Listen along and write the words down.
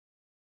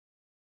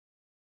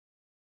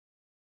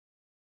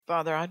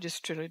Father, I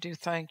just truly do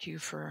thank you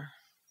for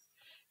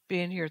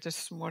being here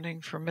this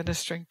morning, for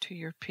ministering to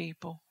your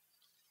people.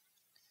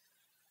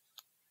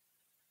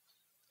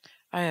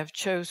 I have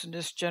chosen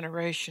this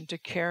generation to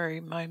carry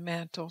my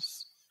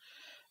mantles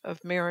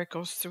of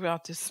miracles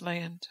throughout this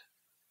land.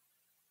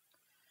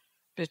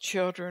 But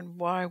children,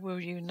 why will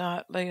you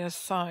not lay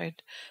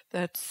aside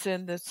that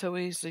sin that so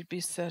easily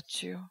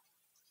besets you?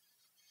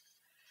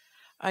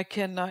 I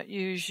cannot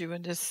use you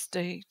in this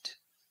state.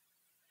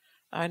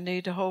 I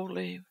need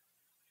holy,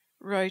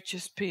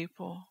 righteous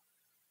people.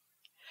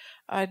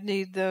 I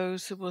need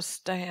those who will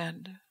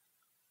stand,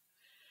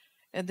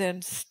 and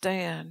then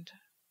stand,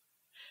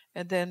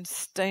 and then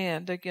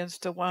stand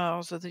against the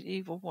wiles of the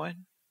evil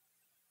one.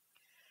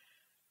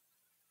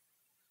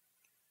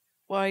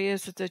 Why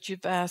is it that you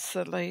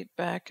vacillate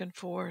back and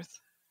forth?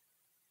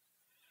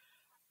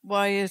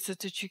 Why is it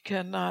that you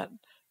cannot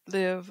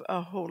live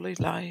a holy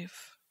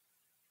life?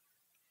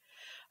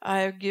 I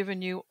have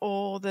given you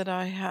all that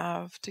I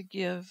have to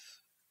give,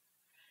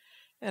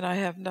 and I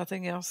have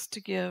nothing else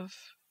to give.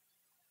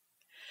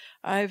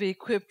 I have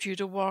equipped you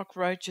to walk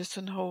righteous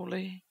and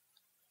holy.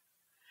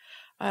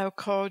 I have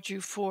called you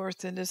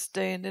forth in this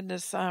day and in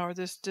this hour,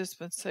 this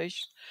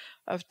dispensation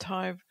of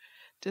time,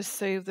 to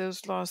save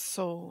those lost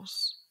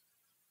souls.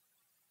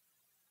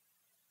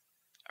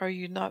 Are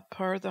you not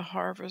part of the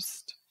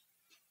harvest?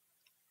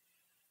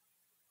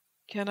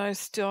 Can I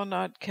still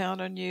not count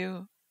on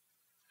you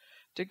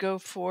to go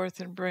forth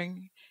and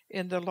bring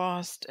in the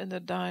lost and the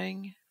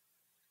dying?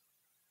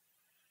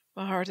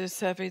 My heart is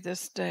heavy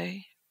this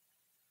day.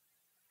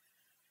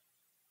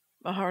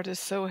 My heart is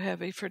so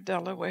heavy for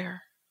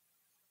Delaware.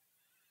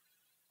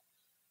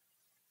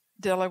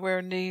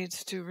 Delaware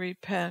needs to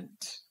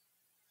repent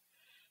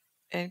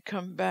and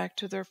come back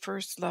to their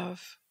first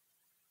love.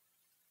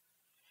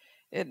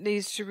 It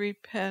needs to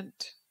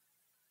repent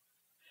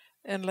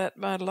and let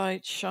my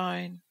light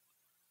shine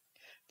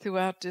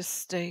throughout this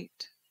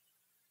state.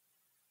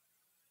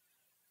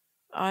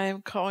 I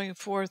am calling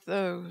forth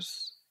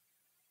those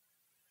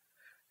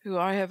who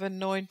I have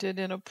anointed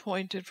and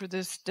appointed for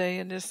this day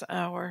and this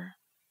hour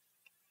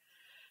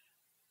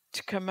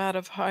to come out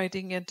of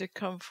hiding and to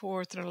come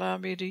forth and allow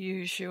me to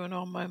use you in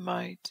all my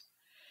might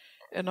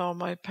and all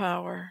my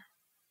power.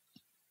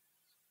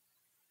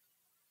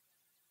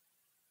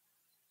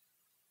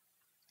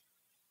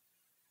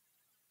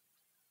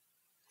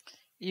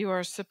 You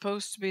are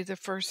supposed to be the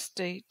first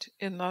state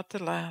and not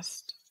the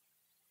last.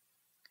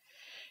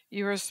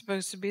 You are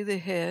supposed to be the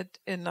head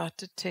and not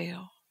the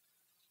tail.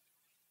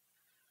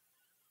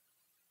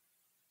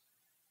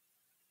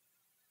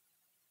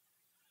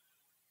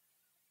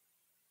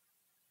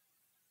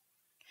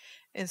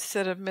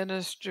 Instead of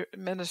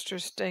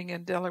ministers staying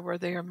in Delaware,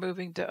 they are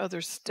moving to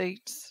other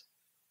states.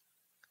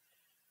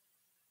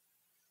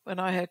 When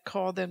I had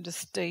called them to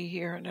stay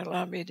here and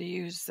allow me to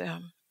use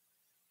them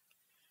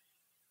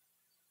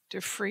to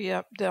free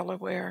up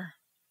Delaware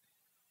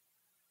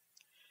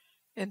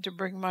and to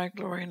bring my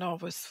glory in all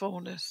of its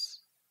fullness.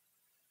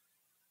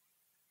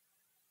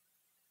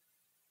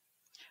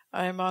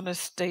 I am on a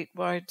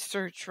statewide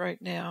search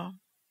right now,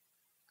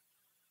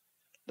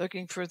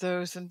 looking for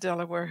those in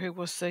Delaware who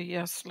will say,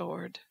 "Yes,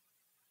 Lord,"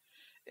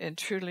 and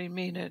truly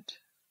mean it,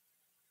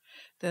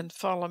 then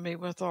follow me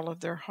with all of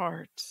their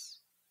hearts.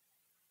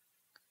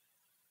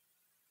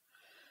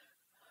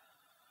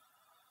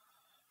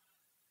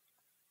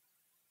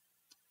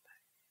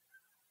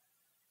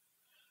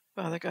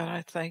 Father God,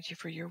 I thank you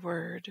for your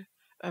word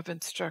of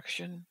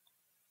instruction.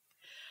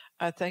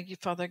 I thank you,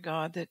 Father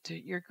God, that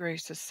your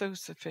grace is so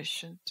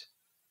sufficient.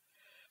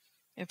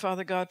 And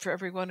Father God, for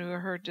everyone who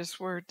heard this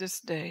word this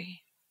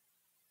day,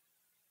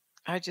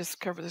 I just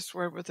cover this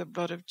word with the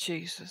blood of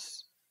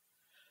Jesus,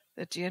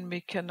 that the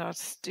enemy cannot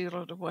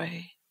steal it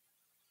away.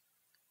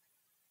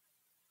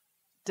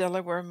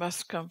 Delaware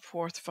must come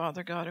forth,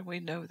 Father God, and we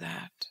know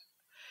that.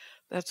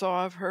 That's all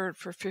I've heard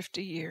for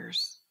 50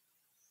 years,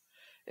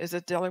 is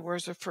that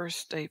Delaware's the first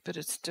state, but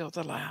it's still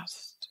the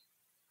last.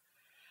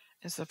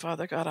 And so,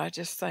 Father God, I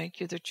just thank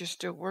you that you're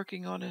still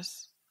working on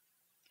us,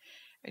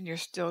 and you're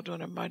still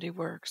doing a mighty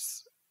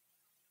works.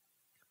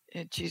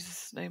 In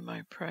Jesus' name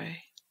I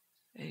pray.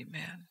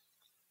 Amen.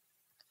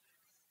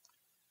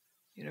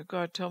 You know,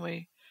 God told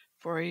me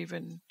before I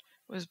even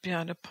was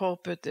behind a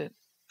pulpit that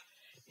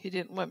he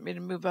didn't want me to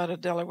move out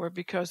of Delaware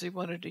because he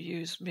wanted to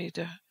use me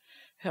to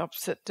help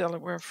set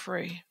Delaware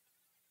free.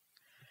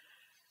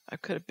 I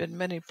could have been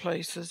many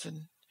places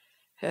and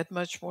had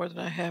much more than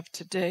I have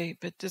today,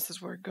 but this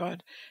is where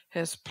God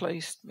has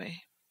placed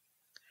me.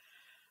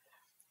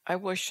 I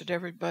wish that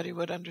everybody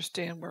would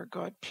understand where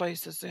God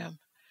places them,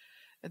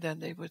 and then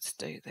they would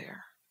stay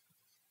there.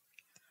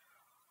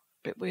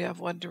 But we have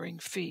wandering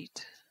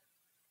feet.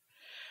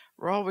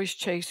 We're always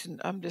chasing,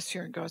 I'm just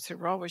hearing God say,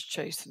 we're always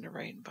chasing the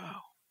rainbow.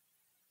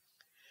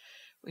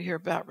 We hear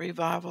about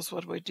revivals.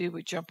 What do?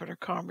 We jump in our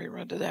car and we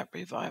run to that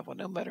revival,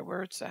 no matter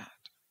where it's at.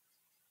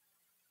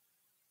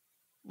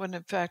 When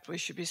in fact we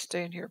should be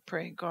staying here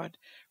praying, God,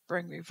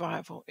 bring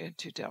revival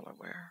into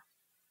Delaware.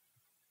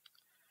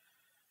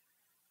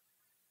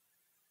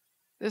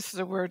 This is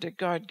a word that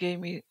God gave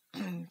me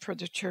for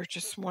the church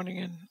this morning,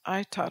 and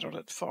I titled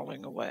it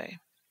Falling Away.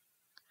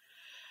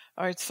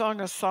 All right, Song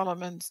of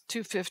Solomon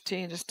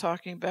 2:15 is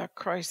talking about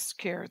Christ's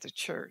care of the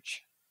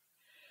church.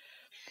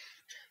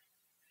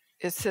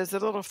 It says,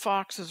 the little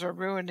foxes are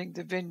ruining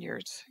the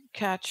vineyards.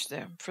 Catch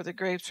them, for the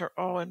grapes are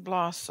all in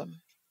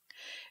blossom.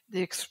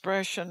 The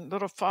expression,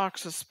 little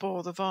foxes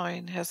spoil the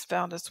vine, has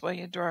found its way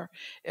into our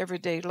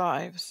everyday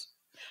lives,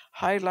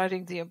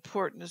 highlighting the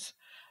importance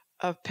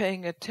of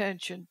paying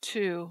attention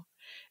to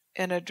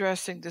and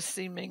addressing the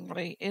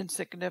seemingly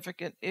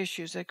insignificant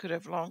issues that could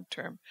have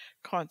long-term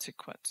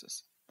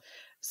consequences.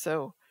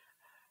 So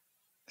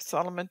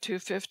Solomon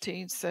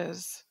 2:15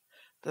 says,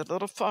 the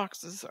little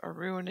foxes are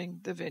ruining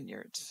the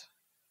vineyards.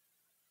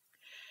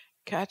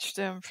 Catch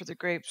them, for the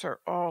grapes are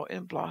all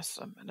in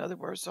blossom. In other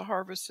words, the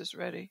harvest is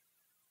ready.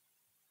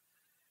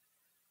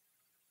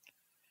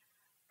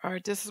 All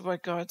right, this is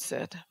what God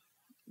said.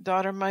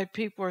 Daughter, my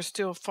people are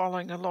still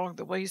falling along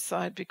the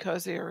wayside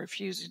because they are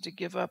refusing to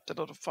give up the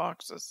little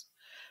foxes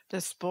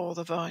that spoil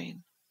the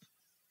vine.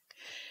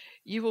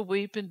 You will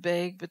weep and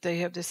beg, but they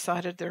have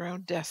decided their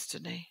own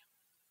destiny.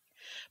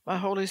 My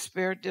Holy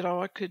Spirit did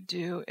all it could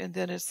do, and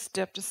then it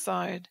stepped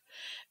aside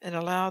and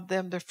allowed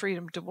them the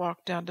freedom to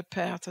walk down the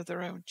path of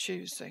their own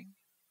choosing.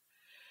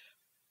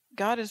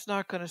 God is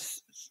not going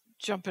to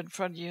jump in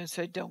front of you and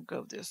say, don't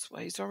go this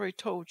way. He's already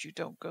told you,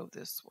 don't go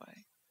this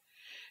way.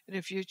 And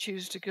if you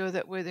choose to go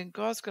that way, then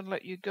God's going to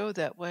let you go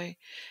that way,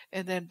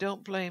 and then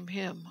don't blame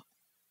him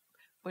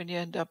when you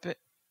end up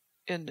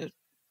in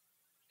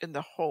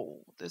the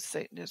hole that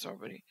Satan has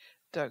already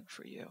dug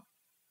for you.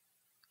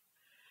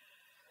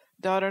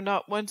 Daughter,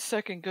 not 1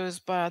 second goes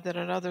by that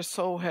another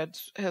soul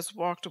has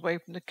walked away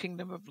from the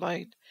kingdom of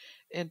light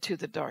into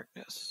the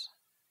darkness.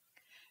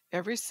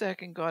 Every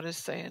second God is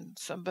saying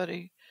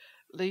somebody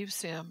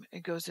leaves him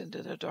and goes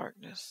into the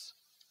darkness.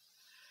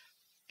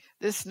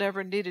 This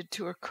never needed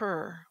to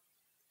occur.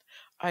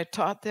 I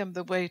taught them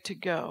the way to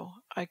go.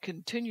 I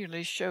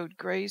continually showed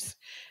grace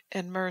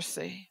and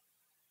mercy.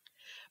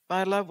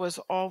 My love was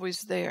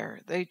always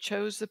there. They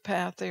chose the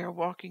path they are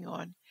walking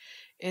on,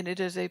 and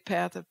it is a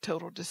path of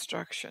total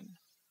destruction.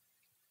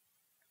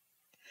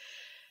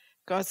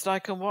 God said, I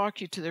can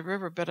walk you to the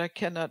river, but I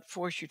cannot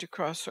force you to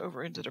cross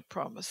over into the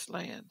promised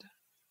land.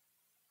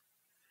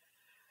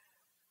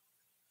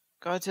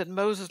 God said,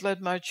 Moses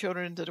led my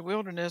children into the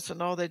wilderness,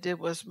 and all they did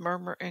was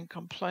murmur and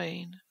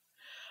complain.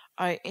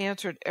 I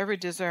answered every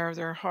desire of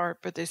their heart,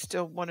 but they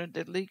still wanted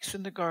the leeks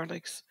and the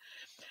garlics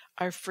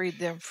I freed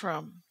them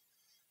from.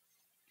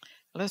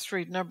 Let's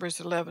read Numbers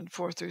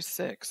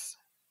 11:4-6.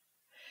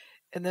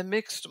 And the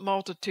mixed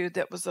multitude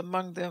that was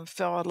among them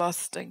fell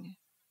a-lusting.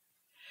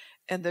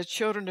 And the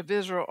children of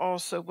Israel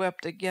also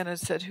wept again and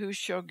said, who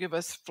shall give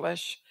us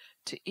flesh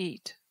to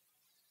eat?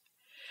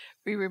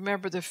 We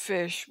remember the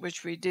fish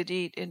which we did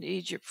eat in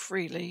Egypt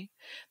freely,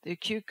 the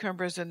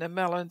cucumbers and the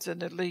melons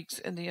and the leeks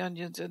and the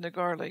onions and the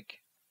garlic.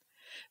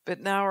 But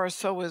now our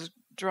soul is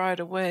dried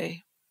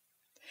away.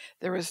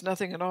 There is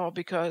nothing at all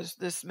because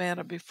this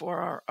manna before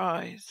our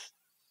eyes.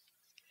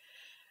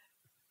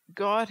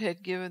 God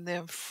had given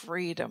them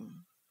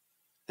freedom.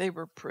 They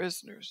were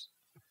prisoners.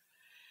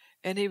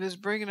 And he was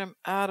bringing them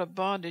out of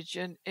bondage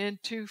and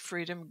into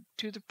freedom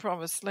to the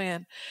promised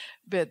land.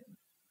 But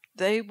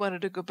they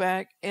wanted to go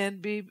back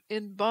and be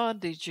in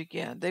bondage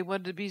again. They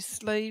wanted to be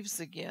slaves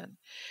again.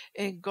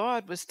 And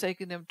God was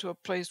taking them to a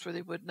place where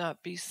they would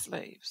not be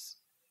slaves.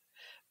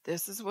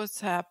 This is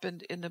what's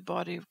happened in the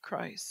body of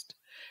Christ.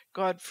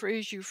 God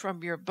frees you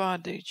from your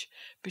bondage,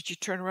 but you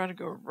turn around and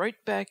go right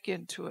back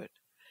into it.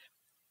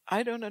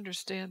 I don't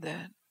understand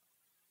that.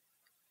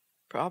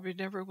 Probably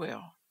never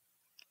will.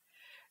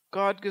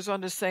 God goes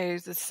on to say,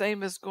 the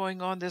same is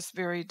going on this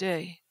very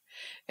day,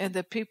 and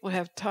the people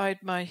have tied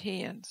my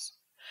hands.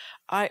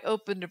 I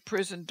opened the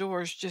prison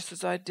doors just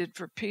as I did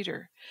for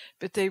Peter,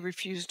 but they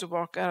refused to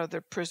walk out of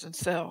their prison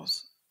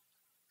cells.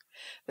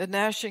 The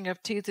gnashing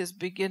of teeth is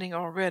beginning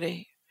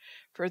already,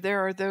 for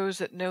there are those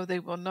that know they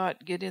will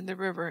not get in the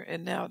river,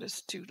 and now it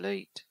is too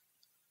late.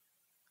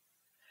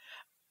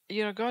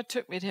 You know, God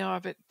took me to hell.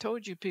 I've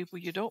told you people,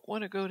 you don't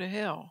want to go to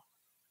hell.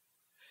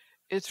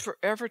 It's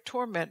forever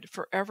torment,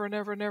 forever and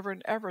ever and ever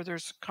and ever.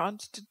 There's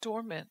constant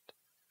torment.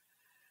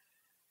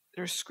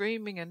 There's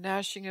screaming and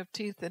gnashing of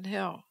teeth in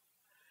hell.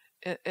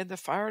 And the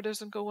fire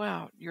doesn't go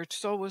out. Your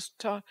soul is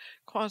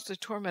constantly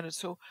tormented.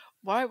 So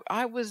why?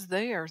 I was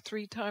there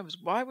 3 times.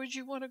 Why would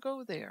you want to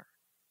go there?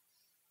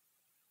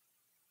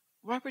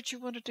 Why would you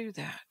want to do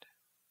that?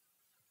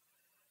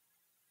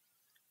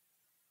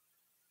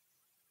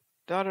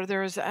 Daughter,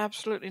 there is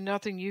absolutely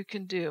nothing you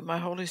can do. My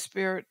Holy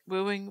Spirit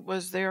wooing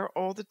was there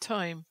all the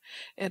time,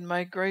 and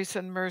my grace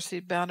and mercy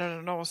bounded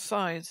on all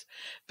sides,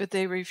 but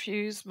they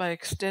refused my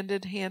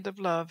extended hand of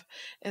love,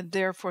 and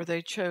therefore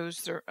they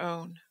chose their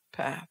own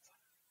path.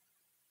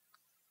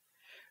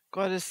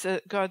 God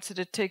said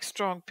it takes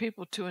strong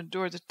people to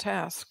endure the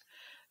task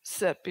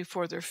set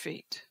before their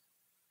feet.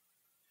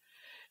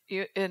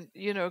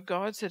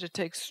 God said it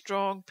takes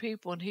strong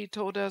people, and he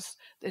told us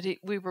that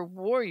we were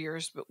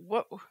warriors, but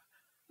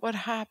what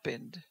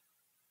happened?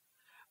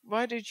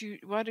 Why did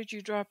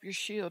you drop your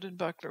shield and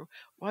buckler?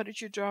 Why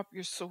did you drop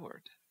your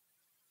sword?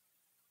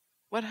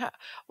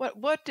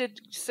 What did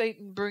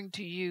Satan bring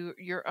to you,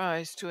 your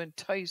eyes, to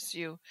entice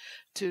you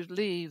to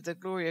leave the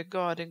glory of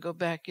God and go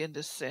back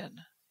into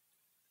sin?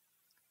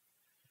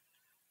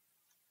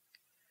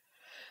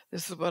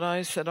 This is what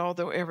I said.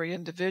 Although every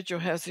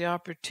individual has the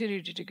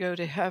opportunity to go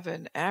to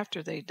heaven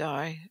after they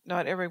die,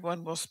 not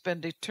everyone will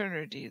spend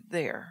eternity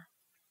there.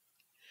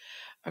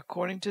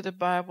 According to the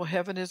Bible,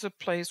 heaven is a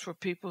place where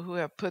people who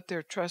have put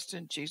their trust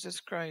in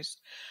Jesus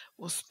Christ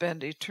will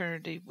spend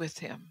eternity with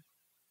him.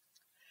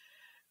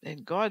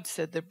 And God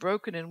said the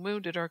broken and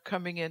wounded are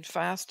coming in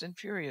fast and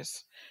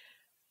furious,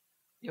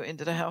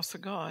 into the house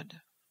of God.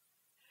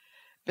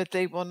 But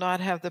they will not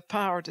have the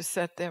power to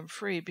set them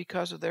free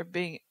because of their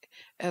being,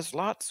 as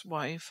Lot's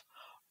wife,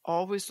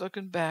 always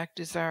looking back,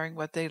 desiring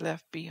what they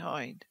left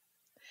behind.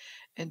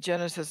 In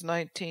Genesis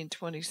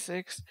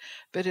 19:26,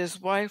 but his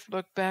wife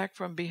looked back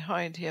from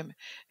behind him,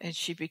 and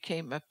she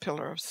became a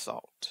pillar of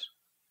salt.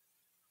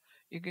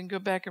 You can go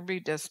back and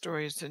read that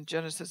story. It's in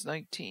Genesis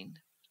 19.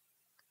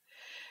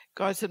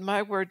 God said,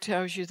 my word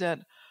tells you that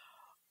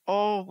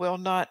all will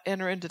not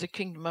enter into the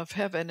kingdom of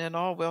heaven, and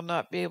all will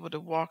not be able to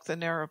walk the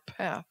narrow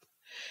path.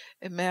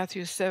 In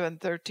Matthew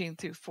 7:13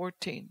 through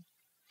 14,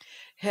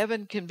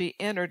 heaven can be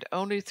entered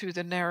only through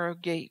the narrow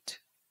gate.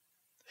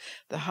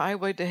 The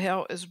highway to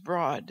hell is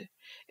broad,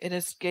 and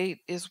its gate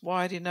is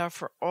wide enough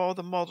for all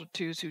the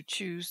multitudes who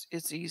choose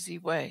its easy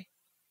way.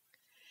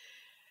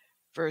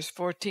 Verse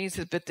 14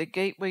 says, but the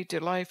gateway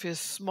to life is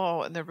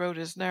small, and the road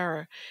is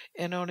narrow,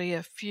 and only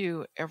a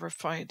few ever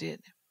find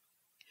it.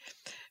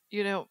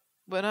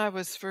 When I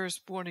was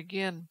first born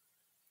again,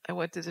 I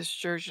went to this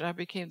church, and I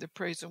became the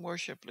praise and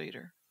worship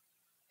leader.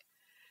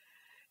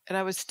 And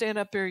I would stand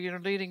up there,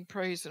 leading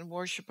praise and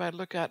worship. I'd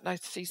look out, and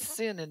I'd see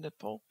sin in the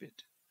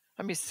pulpit.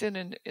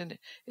 Sin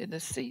in the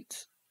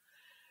seats.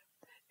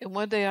 And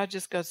one day I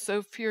just got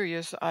so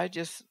furious, I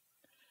just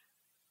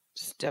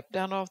stepped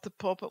down off the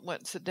pulpit, went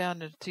and sat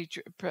down, and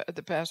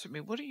the pastor said to me,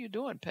 what are you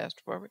doing,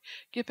 Pastor Barbara?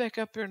 Get back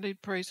up there and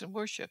lead praise and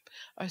worship.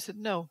 I said,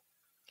 no,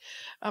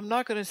 I'm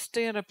not going to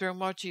stand up there and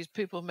watch these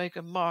people make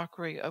a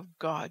mockery of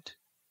God.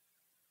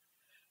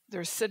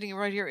 They're sitting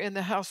right here in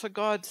the house of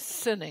God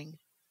sinning.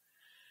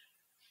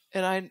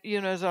 And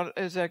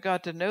as I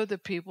got to know the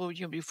people,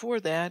 before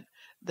that,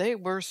 they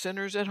were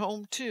sinners at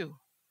home too.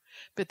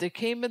 But they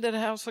came into the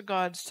house of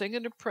God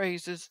singing the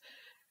praises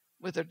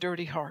with a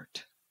dirty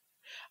heart.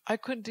 I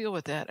couldn't deal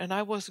with that, and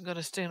I wasn't going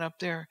to stand up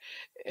there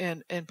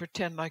and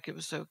pretend like it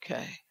was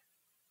okay.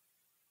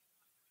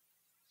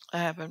 I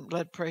haven't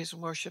led praise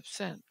and worship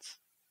since.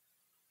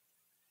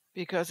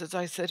 Because as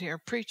I sit here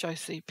and preach, I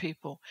see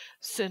people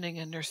sinning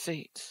in their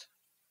seats.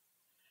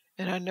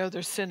 And I know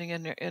they're sinning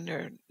in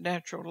their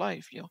natural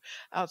life,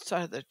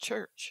 outside of the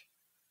church.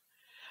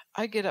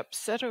 I get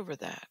upset over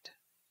that.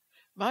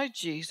 My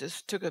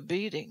Jesus took a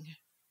beating,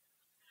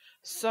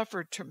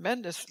 suffered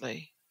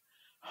tremendously,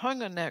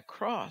 hung on that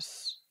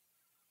cross,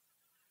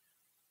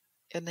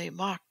 and they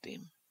mocked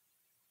him.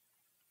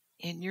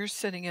 And you're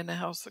sitting in the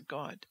house of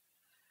God,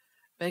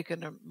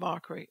 making a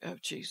mockery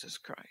of Jesus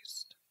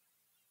Christ.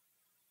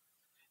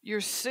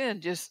 Your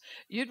sin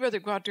you'd rather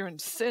go out there and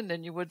sin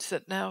than you would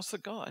sit in the house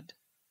of God.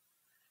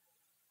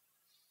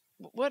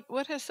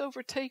 What has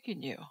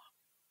overtaken you?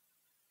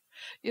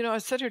 I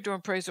sat here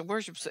doing praise and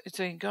worship,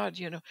 saying, God,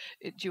 do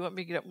you want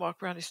me to get up and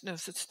walk around? He said, no,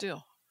 sit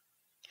still.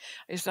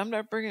 He said,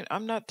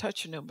 I'm not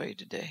touching nobody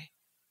today.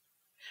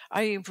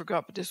 I even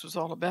forgot what this was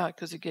all about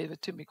because he gave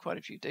it to me quite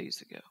a few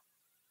days ago.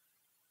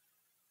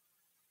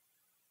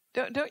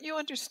 Don't you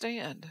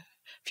understand?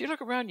 If you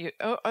look around you,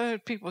 other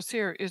people's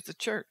here is the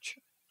church.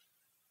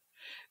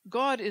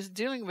 God is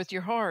dealing with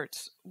your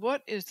hearts.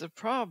 What is the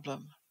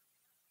problem?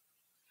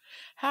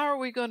 How are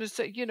we going to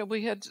say,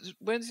 we had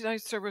Wednesday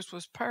night service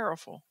was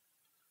powerful.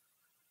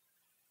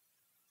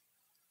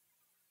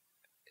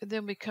 And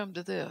then we come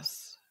to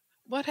this.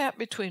 What happened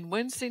between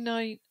Wednesday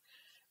night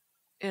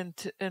and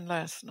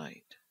last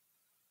night?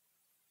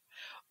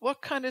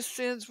 What kind of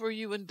sins were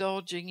you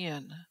indulging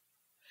in?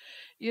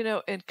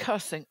 And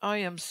cussing. I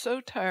am so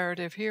tired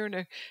of hearing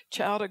a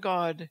child of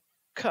God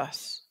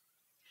cuss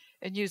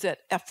and use that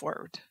F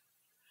word.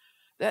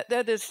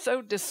 That is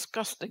so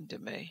disgusting to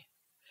me.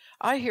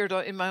 I hear it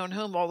in my own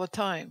home all the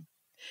time.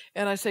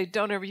 And I say,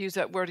 don't ever use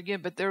that word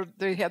again, but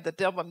they have the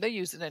devil, and they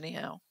use it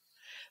anyhow.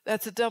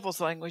 That's the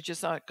devil's language.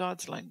 It's not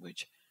God's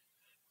language.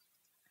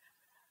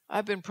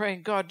 I've been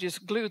praying, God,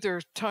 just glue their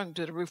tongue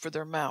to the roof of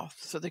their mouth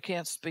so they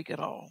can't speak at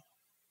all.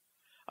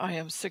 I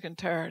am sick and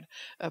tired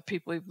of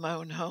people in my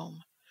own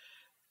home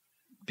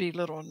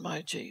belittling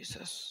my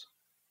Jesus.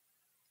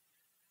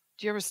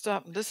 Do you ever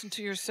stop and listen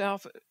to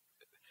yourself?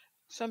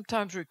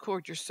 Sometimes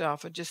record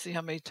yourself and just see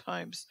how many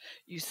times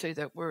you say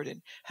that word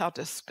and how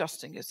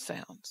disgusting it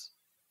sounds.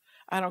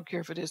 I don't care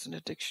if it is in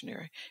a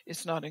dictionary.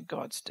 It's not in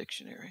God's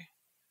dictionary.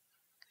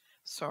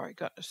 Sorry,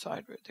 got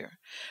aside right there.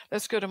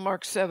 Let's go to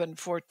Mark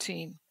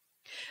 7:14.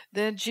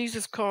 Then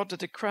Jesus called to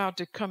the crowd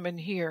to come and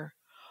hear.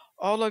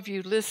 All of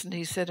you listen,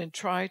 he said, and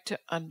try to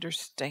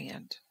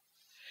understand.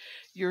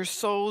 Your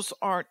souls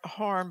aren't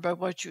harmed by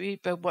what you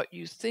eat, but what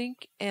you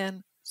think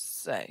and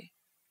say.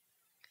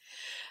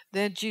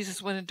 Then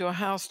Jesus went into a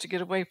house to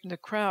get away from the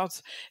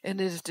crowds, and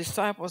his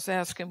disciples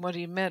asked him what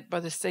he meant by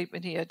the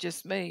statement he had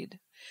just made.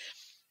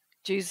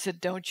 Jesus said,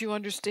 "Don't you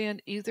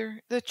understand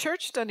either?" The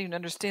church doesn't even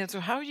understand,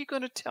 so how are you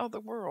going to tell the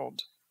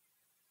world?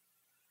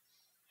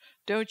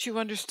 "Don't you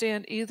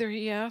understand either?"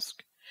 he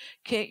asked.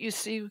 "Can't you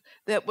see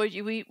that what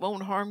you eat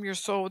won't harm your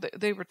soul?"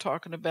 They were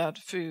talking about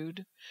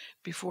food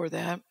before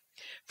that.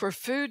 "For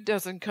food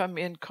doesn't come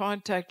in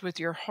contact with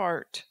your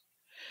heart,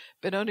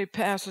 but only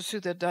passes through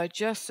the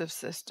digestive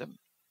system."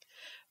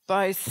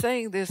 By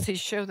saying this, he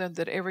showed them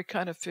that every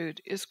kind of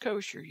food is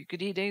kosher. You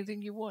could eat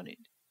anything you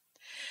wanted.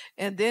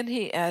 And then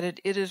he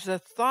added, "It is the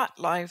thought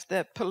life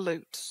that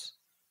pollutes.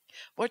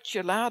 What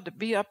you allowed to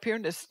be up here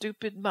in this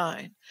stupid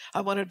mind.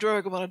 I want a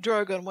drug, I want a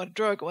drug, I want a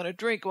drug, I want a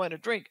drink, I want a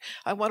drink.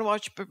 I want to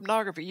watch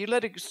pornography." You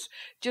let it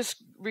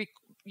just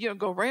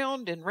go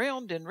round and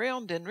round and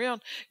round and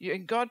round.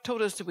 And God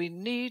told us that we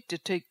need to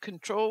take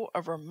control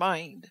of our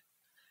mind.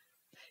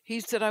 He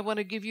said, "I want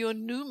to give you a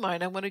new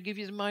mind. I want to give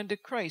you the mind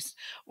of Christ."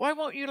 Why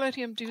won't you let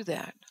him do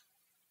that?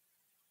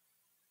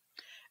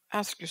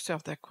 Ask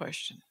yourself that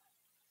question.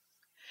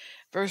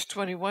 Verse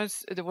 21,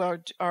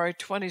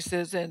 20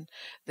 says, and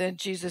then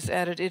Jesus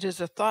added, "It is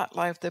a thought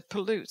life that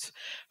pollutes.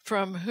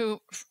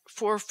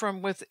 For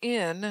from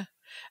within,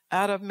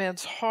 out of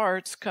men's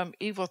hearts, come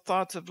evil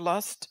thoughts of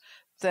lust,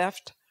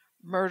 theft,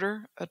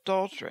 murder,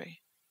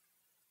 adultery,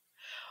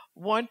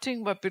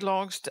 wanting what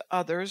belongs to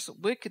others,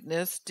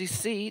 wickedness,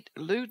 deceit,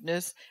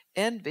 lewdness,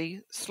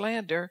 envy,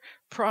 slander,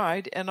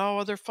 pride, and all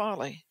other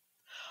folly.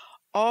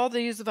 All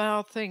these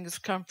vile things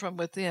come from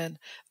within.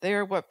 They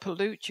are what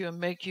pollute you and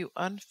make you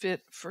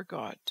unfit for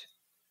God."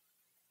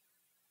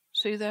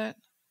 See that?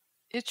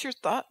 It's your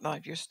thought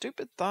life, your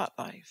stupid thought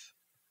life.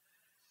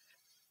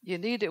 You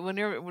need it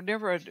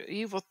whenever an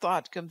evil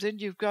thought comes in.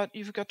 You've got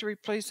to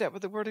replace that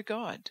with the Word of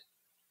God.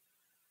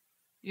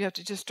 You have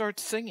to just start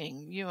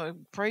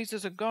singing,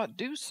 praises of God.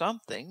 Do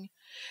something,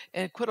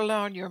 and quit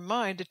allowing your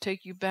mind to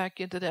take you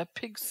back into that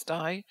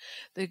pigsty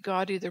that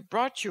God either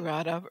brought you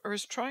out of or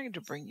is trying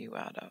to bring you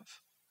out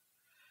of.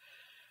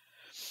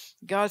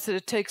 God said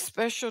it takes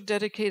special,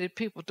 dedicated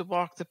people to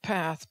walk the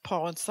path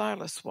Paul and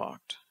Silas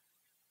walked.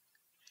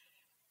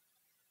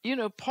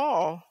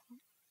 Paul,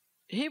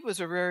 he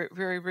was a very,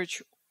 very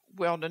rich,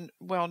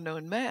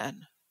 well-known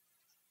man.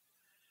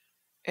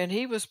 And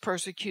he was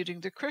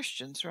persecuting the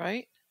Christians,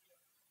 right?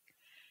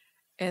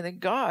 And then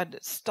God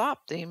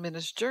stopped him in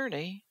his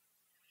journey,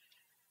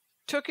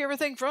 took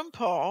everything from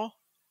Paul.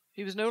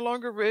 He was no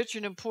longer rich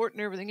and important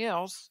and everything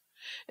else.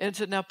 And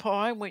said, "Now, Paul,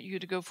 I want you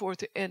to go forth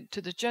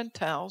to the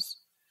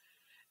Gentiles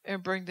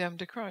and bring them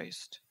to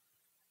Christ."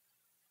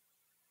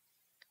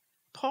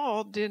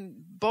 Paul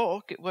didn't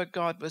balk at what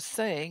God was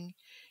saying.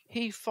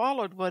 He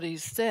followed what he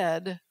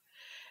said,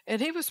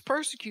 and he was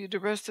persecuted the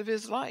rest of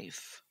his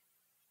life.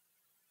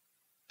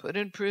 Put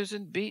in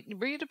prison, beaten.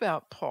 Read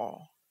about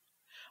Paul.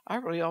 I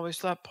really always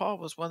thought Paul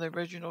was one of the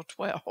original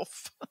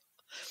 12.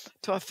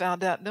 Till I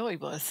found out, no, he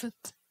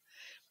wasn't.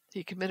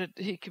 He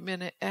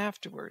committed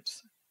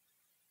afterwards.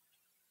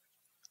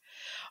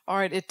 All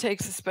right, it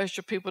takes a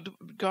special people.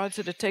 God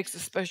said it takes a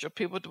special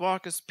people to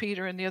walk as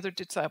Peter and the other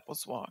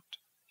disciples walked.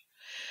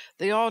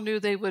 They all knew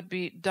they would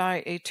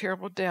die a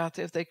terrible death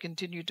if they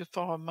continued to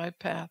follow my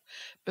path,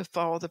 but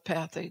follow the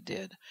path they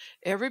did.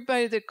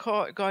 Everybody that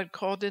God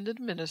called into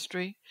the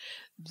ministry,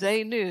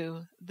 they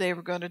knew they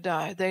were going to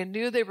die. They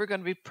knew they were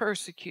going to be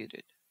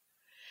persecuted,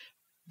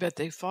 but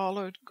they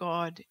followed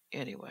God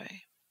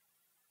anyway.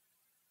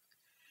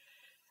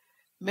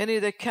 Many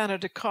that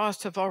counted the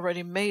cost have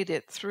already made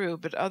it through,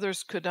 but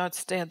others could not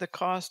stand the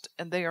cost,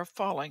 and they are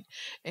falling.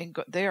 And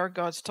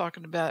God's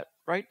talking about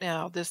right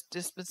now, this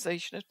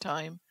dispensation of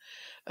time,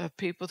 of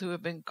people who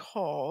have been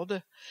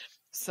called.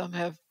 Some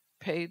have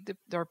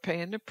they're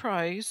paying the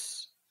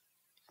price,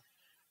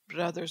 but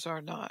others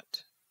are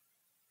not.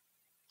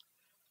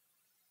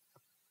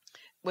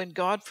 When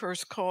God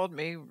first called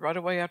me, right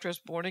away after I was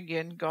born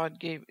again,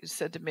 God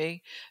said to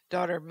me,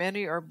 "Daughter,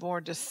 many are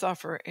born to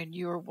suffer, and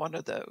you are one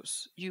of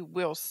those. You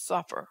will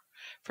suffer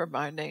for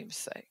my name's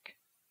sake.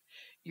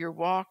 Your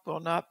walk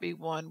will not be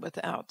one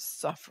without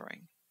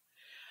suffering."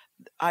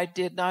 I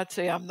did not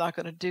say, "I'm not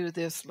going to do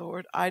this,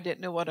 Lord." I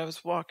didn't know what I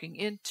was walking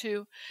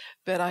into,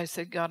 but I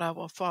said, "God, I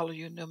will follow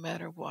you no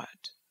matter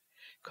what."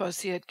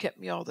 Because he had kept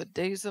me all the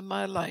days of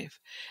my life.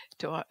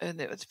 And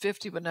it was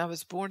 50 when I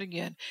was born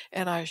again,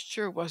 and I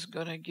sure wasn't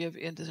going to give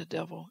in to the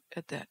devil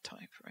at that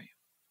time frame.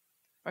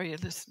 Are you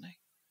listening?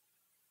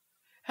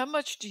 How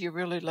much do you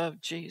really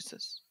love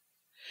Jesus?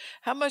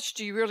 How much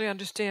do you really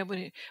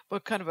understand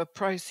what kind of a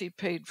price he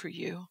paid for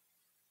you?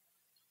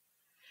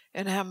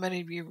 And how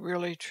many of you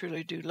really,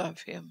 truly do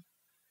love him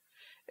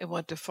and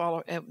want to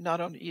follow? And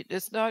not only,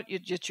 it's not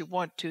that you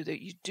want to,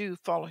 that you do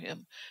follow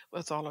him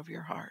with all of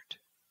your heart.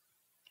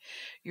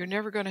 You're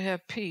never going to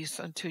have peace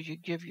until you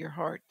give your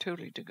heart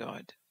totally to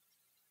God.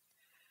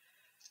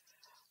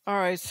 All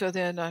right, so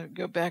then I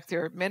go back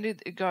there.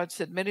 God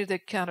said, many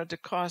that counted the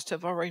cost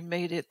have already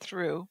made it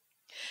through.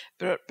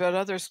 But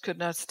others could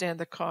not stand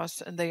the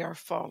cost, and they are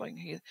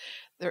falling.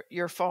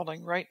 You're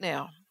falling right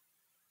now.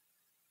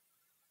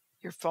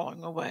 You're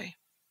falling away.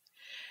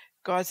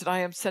 God said, I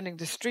am sending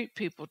the street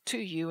people to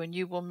you, and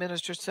you will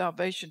minister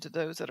salvation to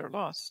those that are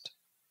lost.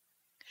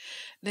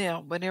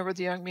 Now, whenever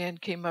the young man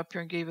came up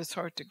here and gave his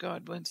heart to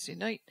God Wednesday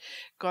night,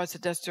 God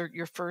said, that's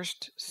your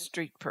first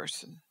street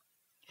person,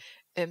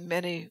 and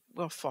many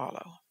will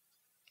follow.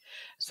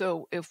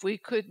 So if we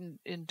couldn't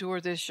endure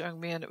this young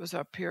man that was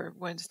up here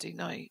Wednesday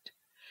night,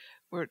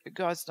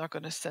 God's not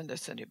going to send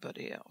us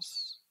anybody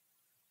else.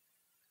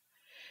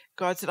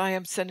 God said, I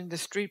am sending the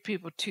street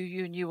people to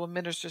you, and you will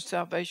minister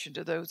salvation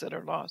to those that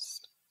are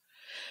lost.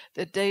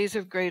 The days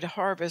of great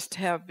harvest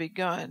have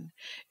begun,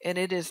 and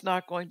it is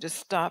not going to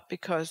stop,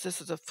 because this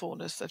is a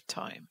fullness of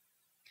time.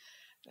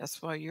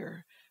 That's why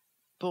your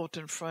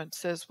bulletin front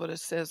says what it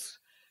says,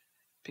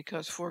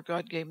 because for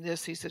God gave me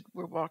this, he said,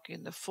 we're walking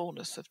in the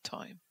fullness of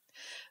time.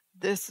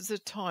 This is a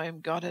time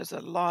God has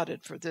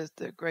allotted for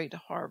the great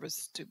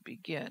harvest to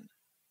begin.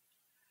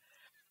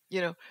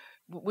 You know,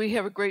 we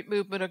have a great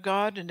movement of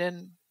God, and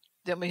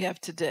then we have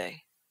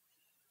today.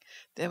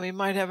 Then we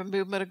might have a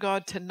movement of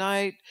God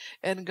tonight,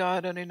 and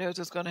God only knows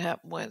what's going to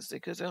happen Wednesday,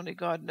 because only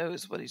God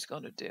knows what he's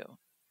going to do.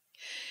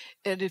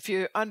 And if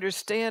you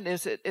understand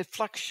is it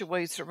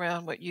fluctuates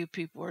around what you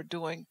people are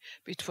doing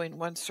between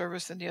one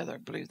service and the other,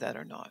 believe that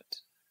or not.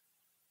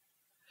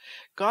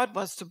 God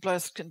wants to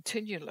bless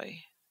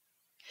continually.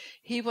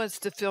 He wants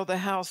to fill the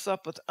house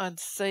up with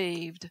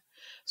unsaved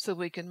so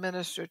we can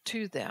minister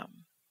to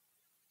them.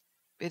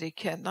 But he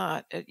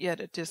cannot yet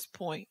at this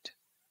point.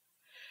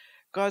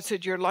 God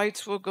said, your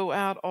lights will go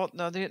out.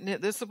 No,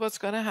 this is what's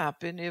going to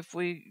happen if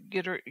we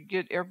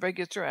everybody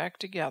gets their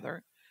act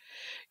together.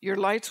 Your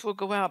lights will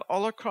go out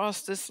all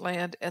across this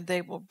land, and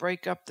they will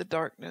break up the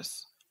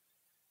darkness.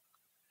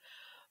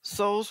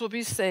 Souls will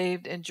be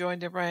saved and join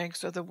the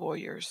ranks of the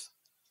warriors.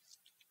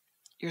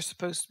 You're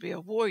supposed to be a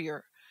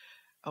warrior.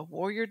 A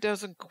warrior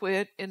doesn't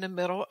quit in the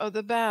middle of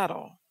the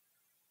battle.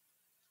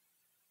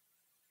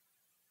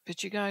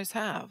 But you guys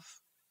have.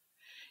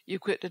 You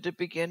quit at the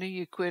beginning,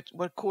 you quit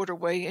quarter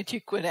way in,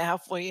 you quit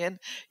halfway in,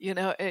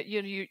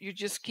 you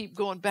just keep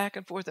going back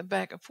and forth and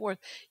back and forth.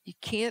 You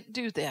can't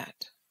do that.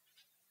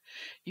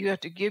 You have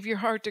to give your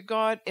heart to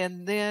God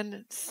and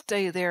then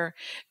stay there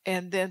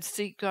and then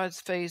seek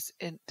God's face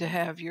and to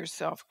have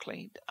yourself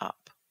cleaned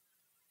up.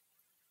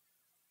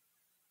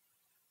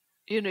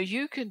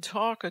 You can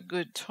talk a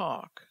good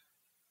talk,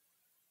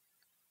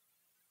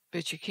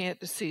 but you can't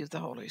deceive the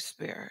Holy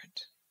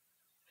Spirit.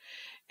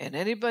 And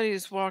anybody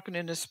who's walking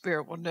in the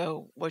Spirit will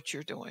know what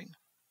you're doing.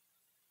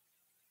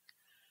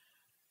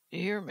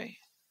 You hear me?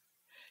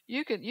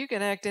 You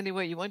can act any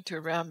way you want to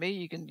around me.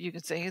 You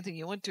can say anything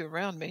you want to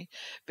around me.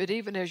 But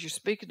even as you're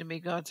speaking to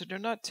me, God said, they're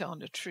not telling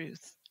the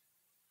truth.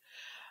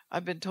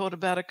 I've been told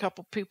about a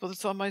couple people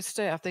that's on my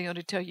staff. They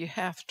only tell you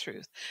half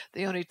truth.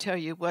 They only tell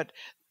you what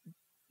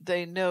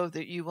they know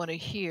that you want to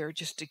hear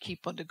just to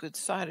keep on the good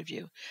side of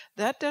you.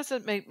 That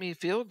doesn't make me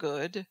feel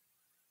good.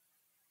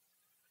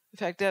 In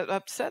fact, that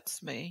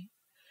upsets me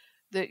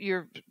that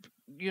you're,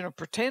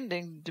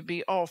 pretending to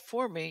be all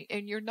for me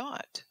and you're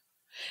not.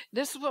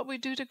 This is what we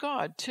do to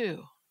God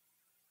too.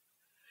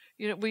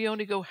 We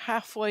only go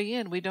halfway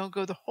in. We don't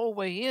go the whole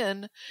way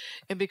in.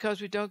 And because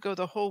we don't go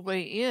the whole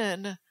way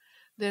in,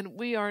 then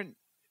we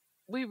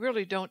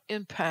really don't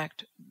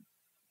impact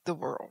the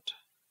world.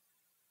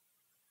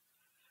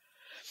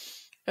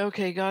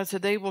 Okay, God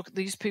said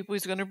these people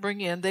he's going to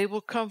bring in, they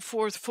will come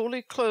forth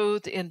fully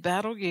clothed in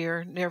battle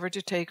gear, never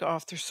to take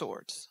off their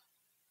swords.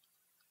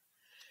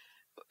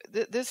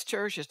 This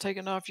church has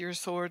taken off your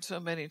sword so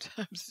many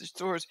times. The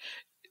swords,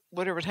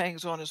 whatever it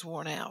hangs on is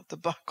worn out, the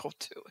buckle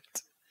to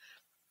it.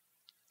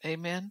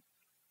 Amen.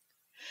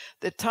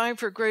 The time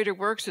for greater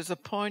works is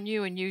upon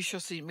you, and you shall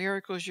see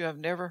miracles you have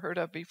never heard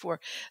of before.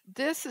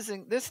 This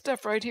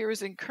stuff right here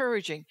is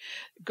encouraging.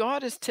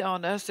 God is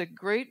telling us that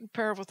great and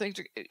powerful things.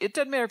 It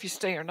doesn't matter if you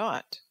stay or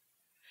not.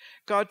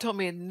 God told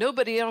me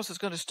nobody else is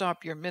going to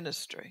stop your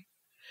ministry.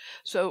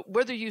 So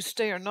whether you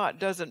stay or not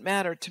doesn't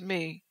matter to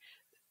me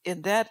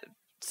in that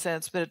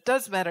sense, but it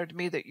does matter to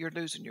me that you're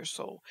losing your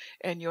soul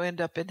and you end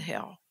up in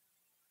hell.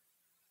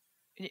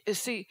 You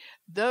see,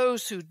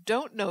 those who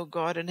don't know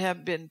God and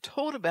haven't been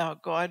told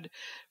about God,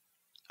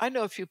 I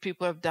know a few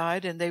people have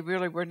died and they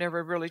really were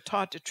never really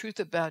taught the truth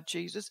about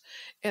Jesus,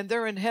 and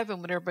they're in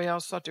heaven when everybody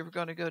else thought they were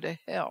going to go to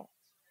hell.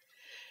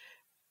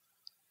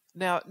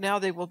 Now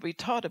they will be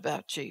taught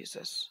about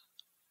Jesus.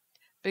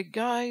 But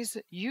guys,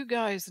 you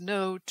guys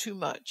know too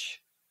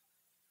much.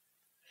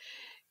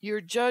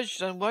 You're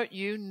judged on what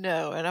you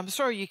know, and I'm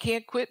sorry, you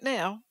can't quit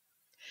now.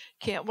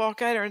 Can't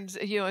walk out there and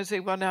say,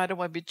 well, now I don't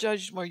want to be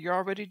judged more. You're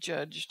already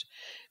judged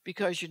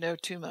because you know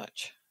too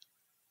much.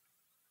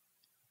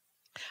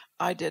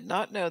 I did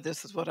not know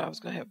this is what I was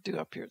going to have to do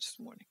up here this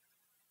morning.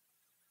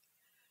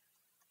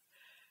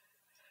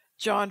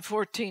 John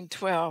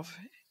 14:12,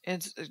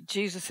 and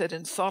Jesus said,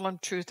 in solemn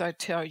truth I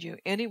tell you,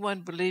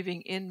 anyone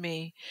believing in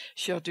me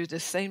shall do the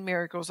same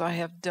miracles I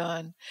have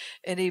done,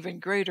 and even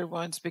greater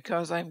ones,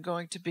 because I am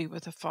going to be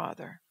with the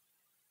Father.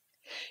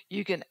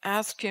 You can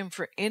ask him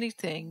for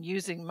anything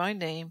using my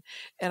name,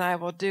 and I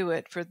will do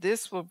it, for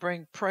this will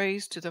bring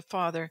praise to the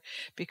Father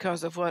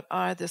because of what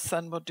I, the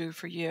Son, will do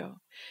for you.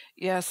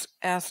 Yes,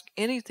 ask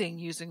anything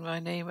using my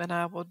name, and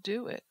I will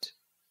do it.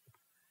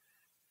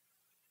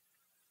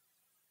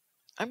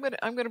 I'm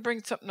gonna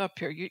bring something up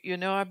here. You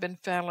know I've been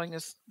battling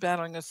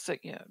a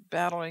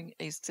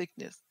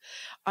sickness.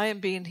 I am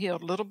being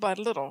healed little by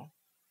little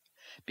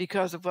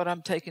because of what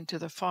I'm taking to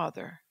the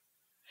Father.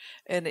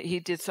 And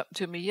he did something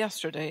to me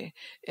yesterday,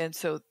 and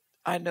so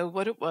I know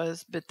what it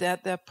was, but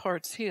that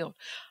part's healed.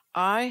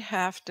 I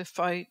have to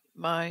fight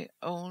my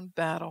own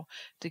battle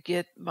to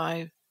get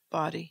my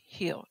body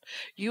healed.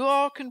 You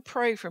all can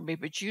pray for me,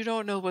 but you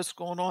don't know what's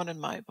going on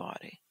in my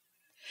body.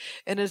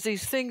 And as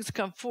these things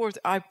come forth,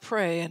 I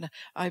pray and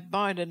I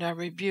bind and I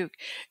rebuke.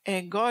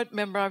 And God,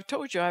 remember, I've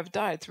told you I've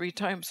died 3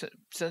 times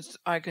since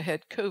I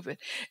had COVID.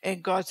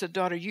 And God said,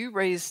 daughter, you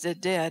raised the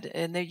dead,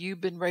 and then you've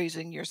been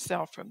raising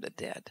yourself from the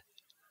dead.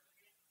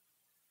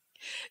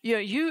 You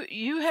know,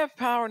 you have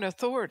power and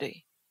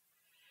authority.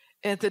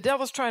 And if the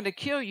devil's trying to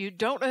kill you,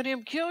 don't let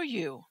him kill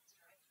you.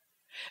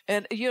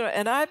 And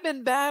and I've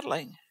been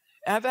battling.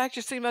 I've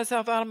actually seen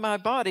myself out of my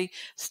body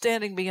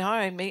standing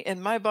behind me,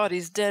 and my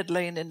body's dead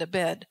laying in the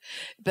bed.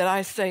 But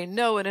I say,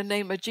 no, in the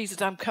name of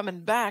Jesus, I'm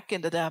coming back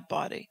into that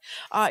body.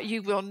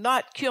 You will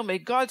not kill me.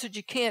 God said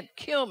you can't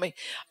kill me.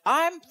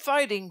 I'm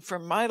fighting for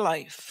my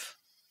life.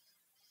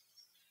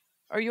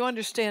 Are you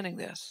understanding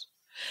this?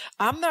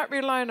 I'm not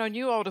relying on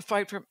you all to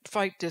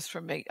fight this for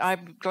me.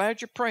 I'm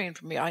glad you're praying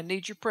for me. I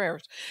need your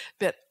prayers.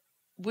 But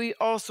we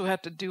also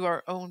have to do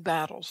our own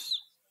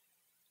battles,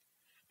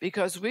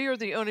 because we are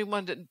the only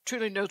one that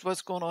truly knows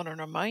what's going on in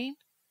our mind.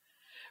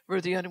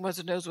 We're the only ones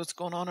that knows what's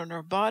going on in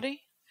our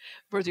body.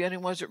 We're the only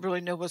ones that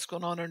really know what's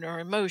going on in our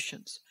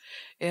emotions.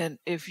 And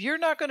if you're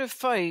not going to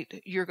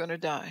fight, you're going to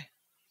die.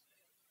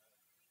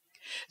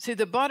 See,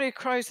 the body of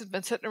Christ has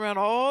been sitting around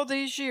all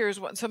these years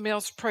wanting somebody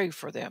else pray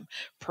for them.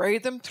 Pray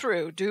them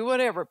through. Do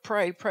whatever.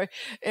 Pray.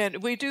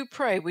 And we do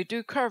pray. We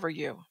do cover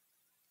you.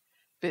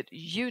 But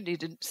you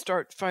need to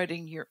start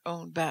fighting your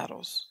own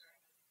battles.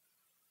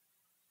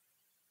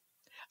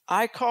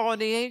 I call on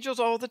the angels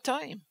all the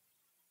time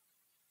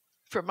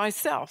for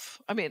myself.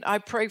 I mean, I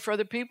pray for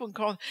other people and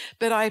call,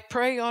 but I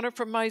pray on it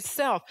for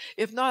myself.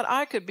 If not,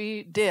 I could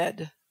be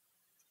dead,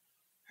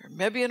 or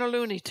maybe in a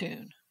Looney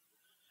Tune.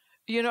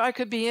 I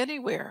could be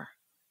anywhere.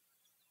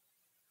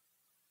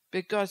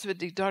 But God said,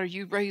 daughter,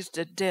 you raised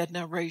the dead,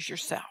 now raise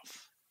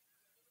yourself.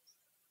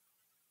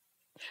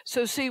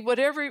 So see,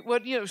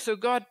 so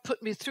God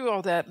put me through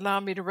all that,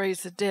 allowed me to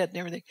raise the dead and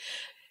everything.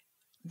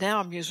 Now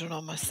I'm using it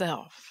on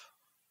myself.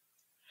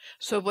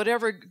 So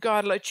whatever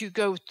God lets you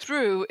go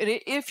through, and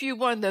if you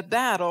won the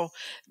battle,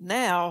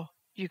 now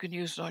you can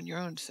use it on your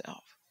own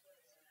self.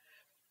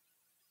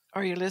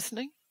 Are you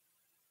listening?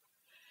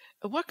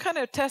 What kind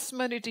of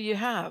testimony do you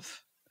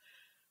have?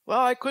 Well,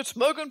 I quit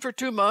smoking for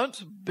 2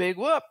 months. Big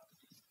whoop.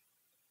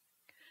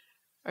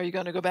 Are you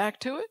going to go back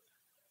to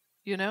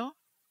it?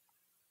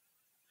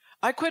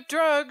 I quit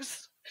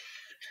drugs.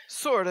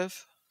 Sort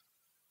of.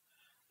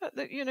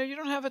 You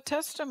don't have a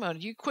testimony.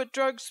 You quit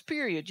drugs,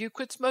 period. You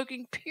quit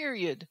smoking,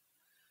 period.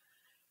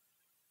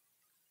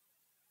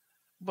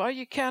 Why are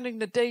you counting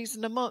the days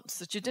and the months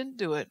that you didn't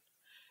do it?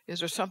 Is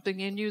there something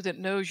in you that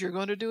knows you're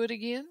going to do it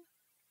again?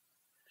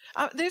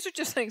 These are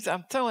just things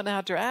I'm throwing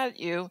out there at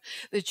you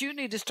that you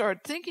need to start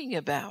thinking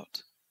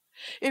about.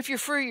 If you're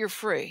free, you're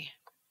free.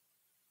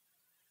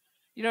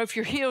 If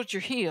you're healed,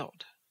 you're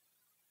healed.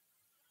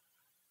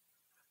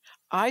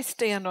 I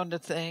stand on the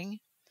thing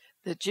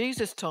that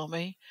Jesus told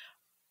me.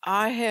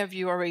 I have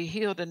you already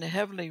healed in the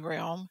heavenly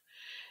realm,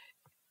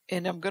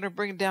 and I'm going to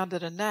bring it down to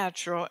the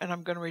natural, and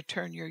I'm going to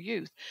return your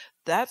youth.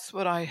 That's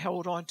what I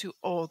hold on to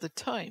all the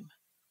time.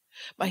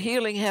 My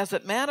healing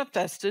hasn't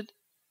manifested,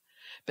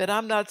 but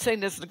I'm not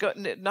saying it's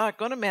not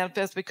going to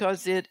manifest,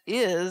 because it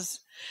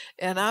is.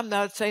 And I'm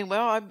not saying,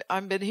 well,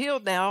 I've been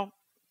healed now.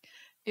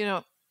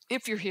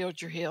 If you're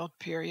healed, you're healed,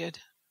 period.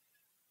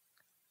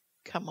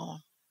 Come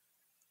on.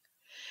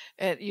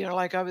 And,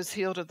 like I was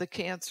healed of the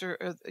cancer,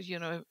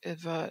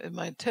 in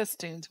my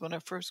intestines when I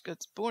first got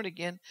born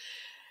again.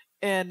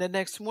 And the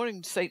next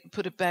morning, Satan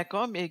put it back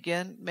on me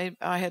again.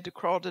 I had to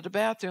crawl to the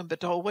bathroom. But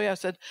the whole way I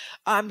said,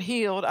 I'm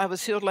healed. I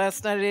was healed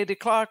last night at 8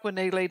 o'clock when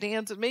they laid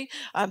hands on me.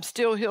 I'm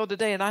still healed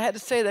today. And I had to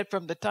say that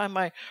from the time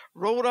I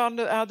rolled out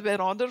of the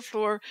bed onto the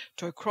floor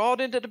to I crawled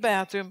into the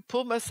bathroom,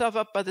 pulled myself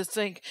up by the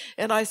sink,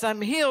 and I said,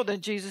 I'm healed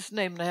in Jesus'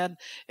 name. And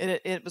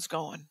it was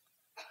gone.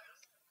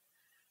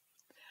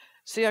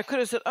 See, I could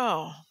have said,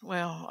 oh,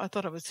 well, I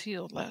thought I was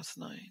healed last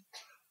night.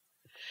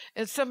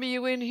 And some of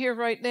you in here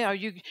right now,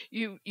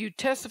 you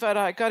testified,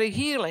 I got a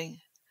healing,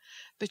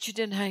 but you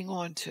didn't hang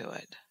on to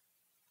it.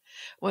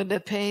 When the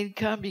pain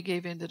come, you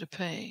gave in to the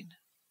pain.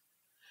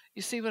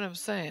 You see what I'm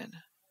saying?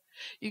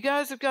 You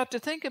guys have got to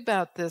think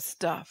about this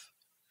stuff.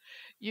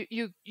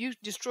 You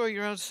destroy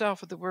your own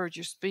self with the words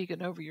you're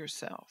speaking over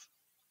yourself.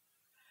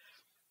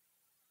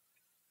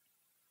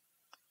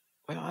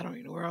 Well, I don't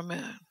even know where I'm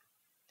at.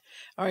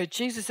 All right,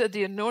 Jesus said,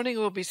 the anointing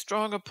will be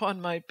strong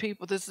upon my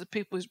people. This is the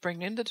people he's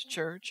bringing into the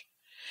church.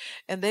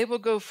 And they will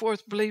go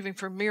forth believing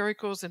for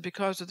miracles, and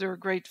because of their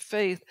great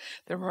faith,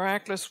 the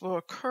miraculous will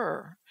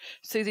occur.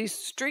 See, these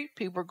street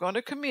people are going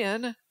to come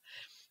in.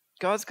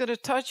 God's going to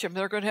touch them.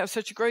 They're going to have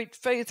such great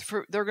faith.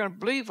 They're going to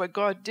believe what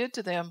God did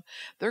to them.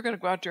 They're going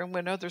to go out there and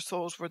win other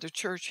souls where the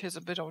church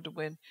hasn't been able to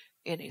win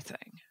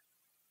anything.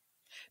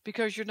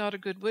 Because you're not a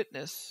good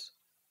witness.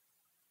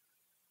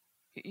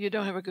 You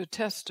don't have a good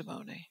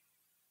testimony.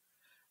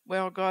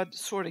 Well, God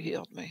sort of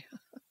healed me.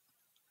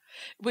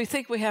 We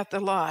think we have to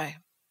lie.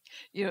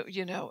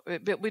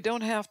 But we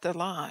don't have to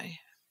lie.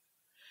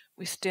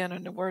 We stand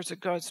on the words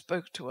that God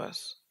spoke to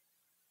us.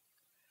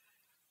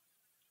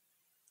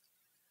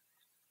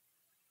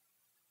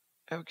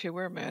 Okay,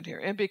 where am I at here?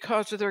 And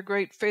because of their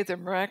great faith, the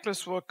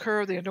miraculous will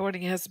occur. The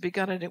anointing has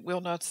begun and it will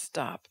not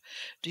stop.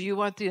 Do you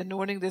want the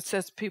anointing that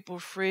sets people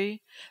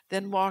free?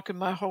 Then walk in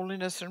my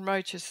holiness and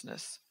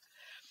righteousness.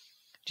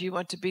 Do you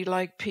want to be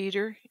like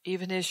Peter?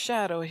 Even his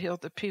shadow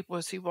healed the people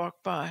as he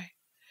walked by.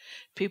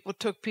 People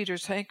took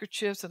Peter's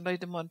handkerchiefs and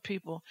laid them on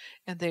people,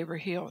 and they were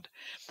healed.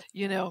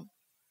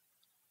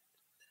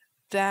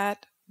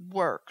 That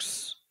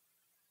works.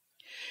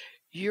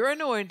 Your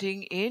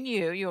anointing in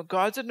you,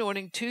 God's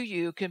anointing to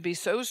you can be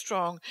so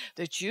strong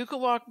that you can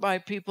walk by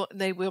people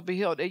and they will be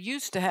healed. It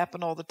used to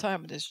happen all the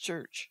time in this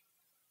church.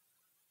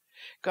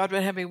 God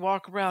would have me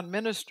walk around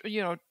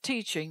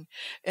teaching,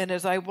 and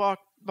as I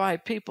walked by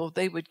people,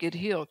 they would get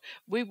healed.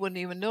 We wouldn't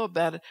even know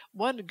about it.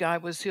 One guy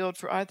was healed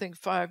for, I think,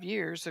 5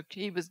 years.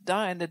 He was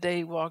dying the day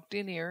he walked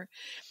in here.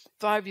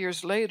 5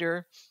 years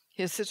later,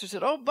 his sister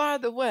said, "Oh, by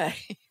the way,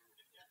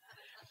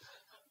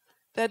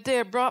 that day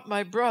I brought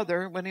my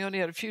brother when he only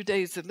had a few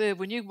days to live.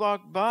 When you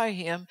walked by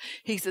him,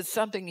 he said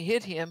something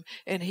hit him,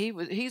 and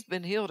he's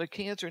been healed of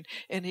cancer,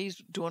 and he's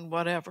doing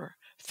whatever."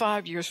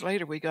 5 years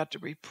later, we got the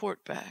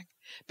report back.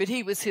 But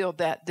he was healed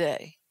that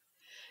day.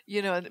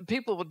 And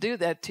people will do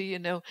that to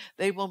you.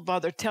 They won't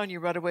bother telling you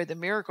right away the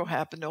miracle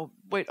happened. Oh,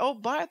 wait. Oh,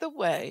 by the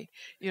way,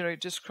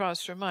 it just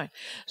crossed your mind.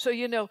 So,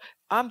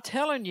 I'm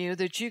telling you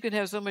that you can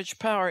have so much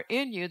power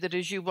in you that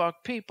as you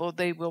walk people,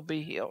 they will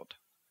be healed.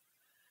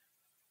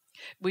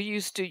 We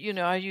used to,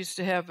 I used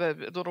to have a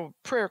little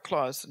prayer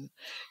clause,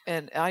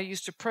 and I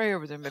used to pray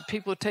over them, and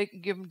people would take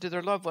and give them to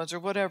their loved ones or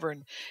whatever,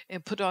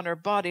 and put on their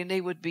body, and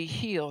they would be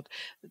healed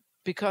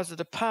because of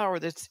the power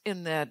that's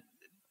in that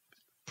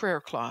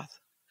prayer cloth.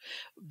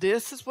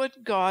 This is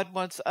what God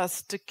wants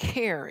us to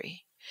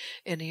carry.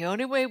 And the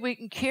only way we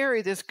can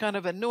carry this kind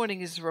of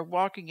anointing is if we're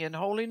walking in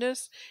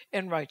holiness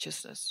and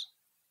righteousness.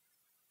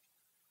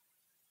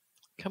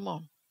 Come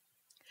on.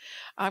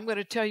 I'm going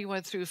to tell you,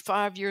 went through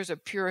 5 years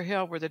of pure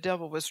hell where the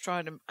devil was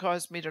trying to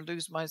cause me to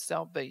lose my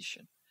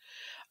salvation.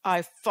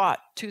 I fought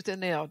tooth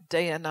and nail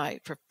day and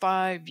night for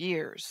 5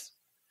 years.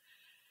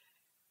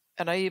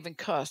 And I even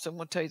cussed. I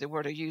won't tell you the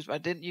word I used, but I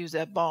didn't use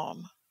that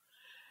bomb.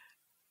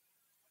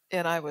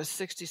 And I was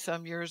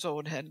 60-some years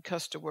old and hadn't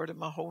cussed a word in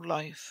my whole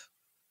life.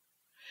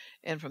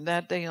 And from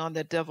that day on,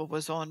 the devil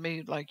was on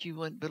me like you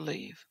wouldn't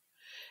believe.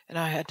 And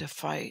I had to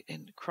fight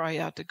and cry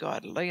out to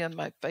God, lay on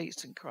my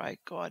face and cry,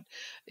 "God,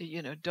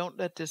 don't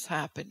let this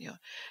happen."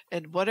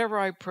 And whatever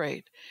I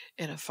prayed,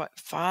 in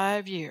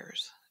 5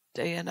 years,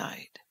 day and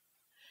night,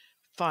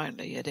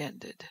 finally it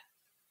ended.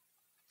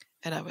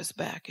 And I was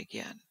back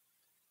again.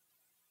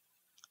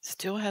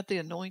 Still had the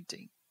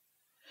anointing.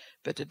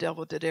 But the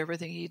devil did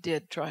everything he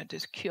did trying to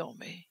kill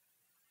me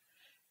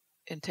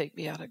and take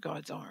me out of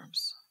God's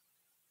arms.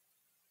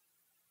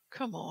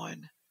 Come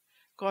on.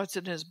 God's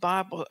in his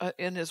Bible,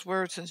 in his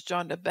word since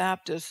John the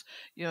Baptist,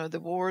 the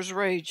war's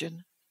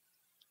raging.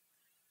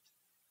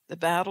 The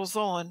battle's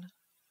on.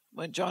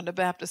 When John the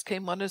Baptist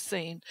came on the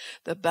scene,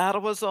 the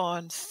battle was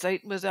on.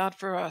 Satan was out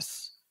for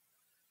us.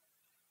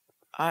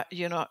 I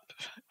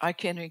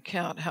can't even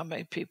count how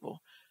many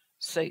people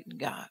Satan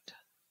got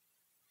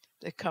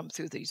that come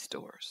through these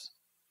doors.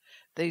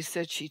 They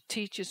said she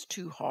teaches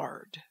too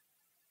hard,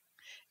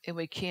 and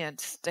we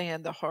can't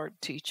stand the hard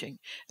teaching.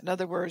 In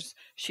other words,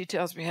 she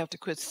tells me I have to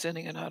quit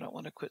sinning, and I don't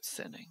want to quit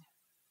sinning.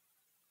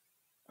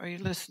 Are you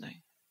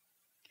listening?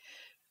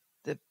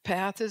 The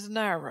path is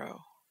narrow,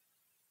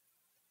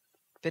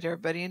 but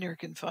everybody in here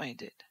can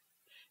find it,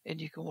 and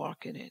you can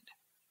walk in it.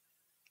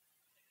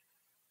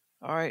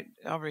 All right,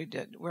 I'll read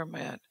that. Where am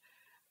I at?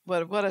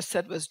 What I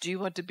said was, do you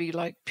want to be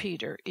like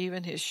Peter?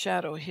 Even his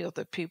shadow healed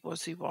the people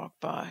as he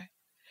walked by.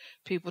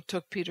 People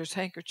took Peter's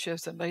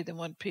handkerchiefs and laid them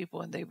on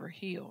people, and they were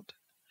healed.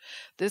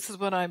 This is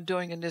what I'm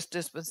doing in this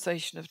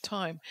dispensation of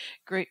time.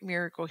 Great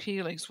miracle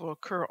healings will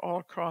occur all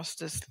across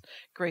this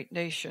great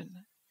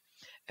nation.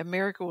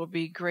 America will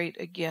be great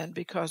again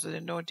because of the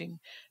anointing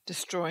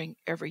destroying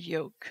every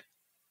yoke.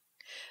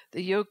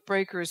 The yoke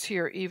breaker is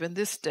here even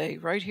this day,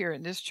 right here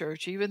in this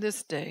church, even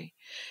this day,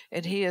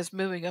 and he is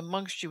moving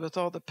amongst you with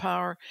all the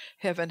power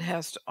heaven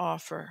has to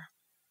offer.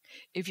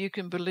 If you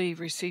can believe,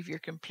 receive your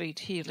complete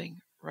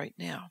healing right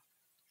now.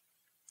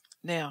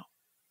 Now,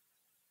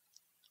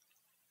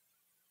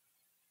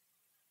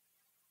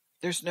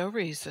 there's no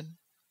reason,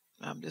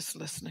 I'm just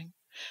listening,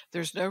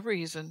 there's no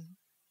reason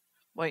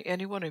why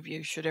any one of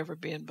you should ever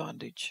be in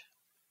bondage.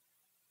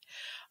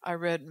 I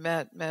read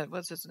Matt,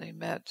 what's his name?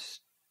 Matt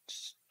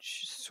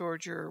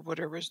Sorger, or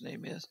whatever his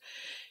name is.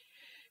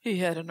 He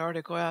had an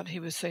article out. He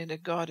was saying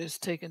that God has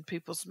taken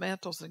people's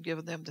mantles and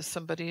given them to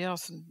somebody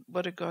else. And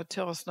what did God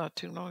tell us not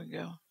too long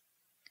ago?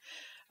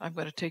 I'm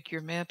going to take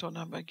your mantle and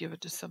I'm going to give it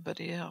to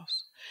somebody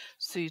else.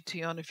 See,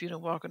 Tiana, if you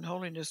don't walk in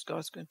holiness,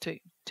 God's going to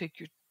take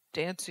your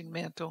dancing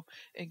mantle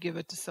and give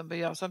it to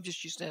somebody else. I'm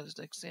just using that as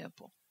an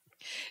example.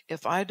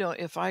 If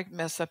I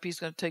mess up, he's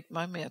going to take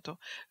my mantle.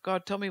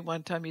 God told me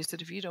one time, he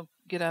said, if you don't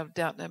get out of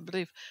doubt and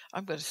unbelief,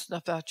 I'm going to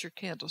snuff out your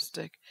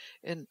candlestick.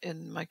 And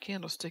my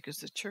candlestick is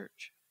the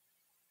church.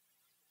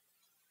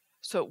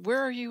 So where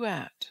are you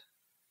at?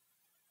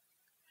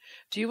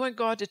 Do you want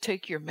God to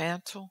take your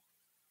mantle?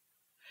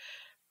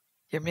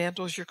 Your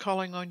mantle is your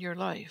calling on your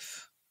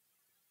life.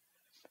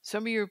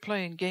 Some of you are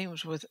playing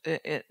games with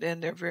it,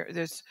 and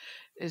this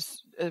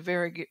is a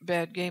very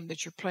bad game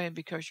that you're playing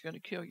because you're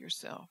going to kill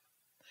yourself.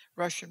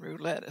 Russian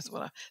roulette is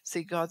what I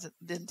see. God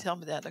didn't tell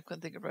me that. I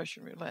couldn't think of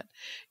Russian roulette.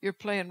 You're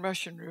playing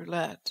Russian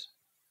roulette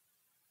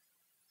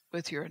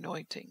with your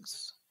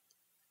anointings.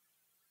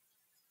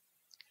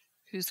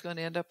 Who's going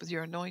to end up with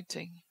your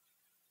anointing?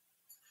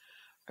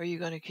 Are you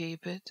going to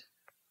keep it?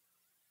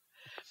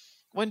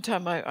 One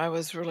time I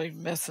was really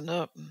messing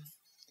up. And,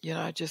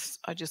 I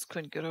just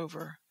couldn't get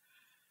over.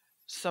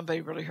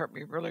 Somebody really hurt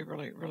me really,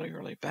 really, really,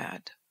 really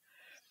bad.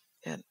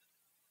 And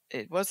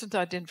it wasn't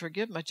that I didn't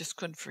forgive them. I just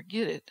couldn't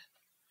forget it.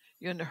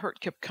 And the hurt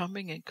kept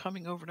coming and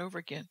coming over and over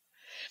again.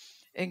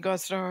 And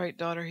God said, all right,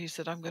 daughter, he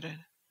said, I'm going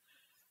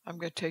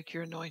to take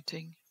your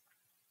anointing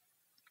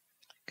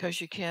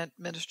because you can't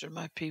minister to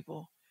my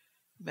people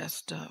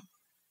messed up.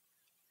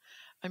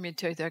 I mean,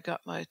 tell you, that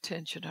got my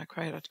attention. I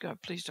cried out to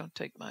God, please don't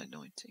take my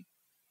anointing.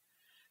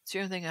 It's the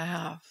only thing I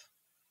have.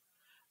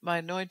 My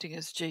anointing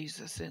is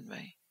Jesus in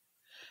me.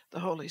 The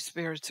Holy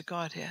Spirit's a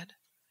Godhead.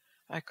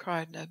 I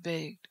cried and I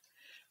begged.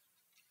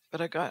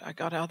 But I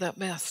got out of that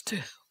mess too.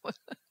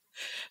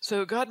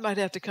 So God might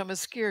have to come and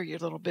scare you a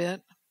little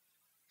bit.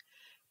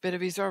 But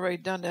if he's already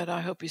done that,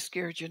 I hope he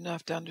scared you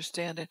enough to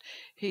understand it.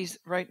 He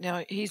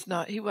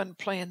wasn't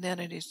playing then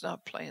and he's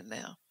not playing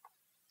now.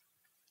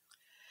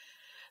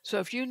 So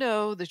if you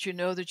know that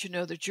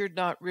you're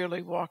not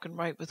really walking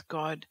right with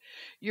God,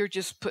 you're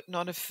just putting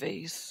on a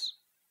face.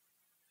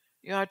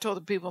 I told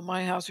the people in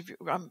my house,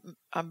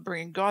 I'm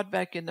bringing God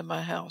back into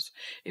my house.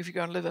 If you're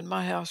going to live in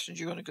my house, and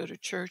you're going to go to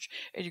church,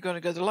 and you're going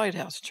to go to the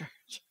Lighthouse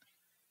Church.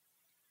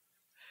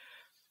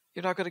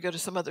 You're not going to go to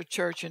some other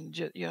church, and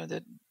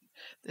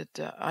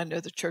that I know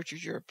the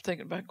churches you're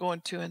thinking about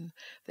going to, and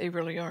they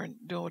really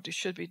aren't doing what they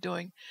should be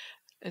doing,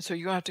 and so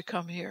you have to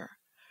come here.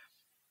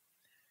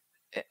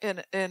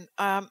 And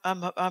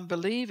I'm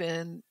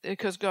believing,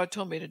 because God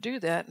told me to do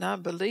that, and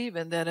I'm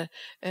believing that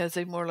as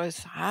they more or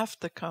less have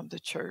to come to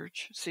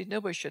church. See,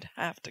 nobody should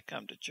have to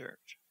come to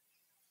church.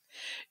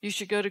 You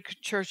should go to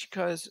church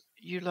because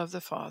you love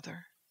the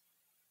Father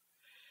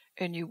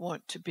and you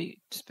want to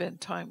spend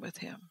time with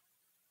him.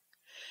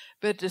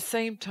 But at the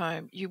same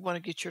time, you want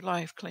to get your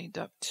life cleaned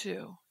up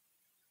too,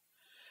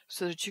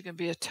 so that you can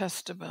be a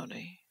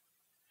testimony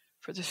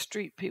for the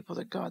street people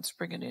that God's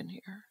bringing in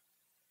here.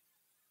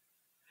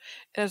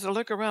 As I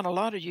look around, a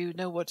lot of you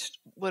know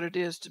what it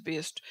is to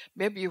be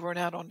maybe you weren't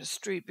out on the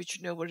street, but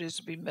you know what it is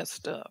to be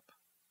messed up.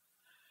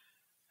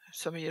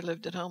 Some of you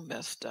lived at home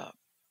messed up.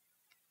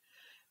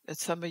 And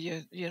some of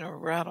you,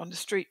 were out on the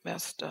street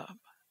messed up.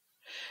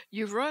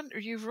 You've run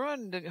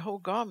the whole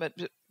gamut,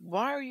 but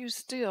why are you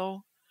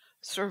still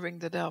serving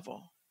the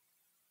devil?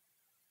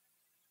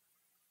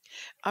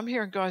 I'm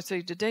hearing God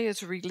say today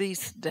is a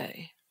release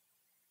day.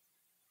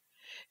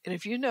 And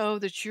if you know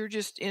that you're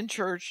just in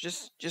church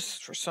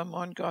just for some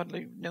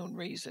ungodly known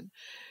reason,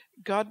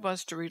 God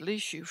wants to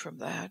release you from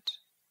that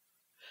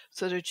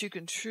so that you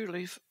can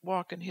truly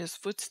walk in his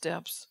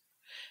footsteps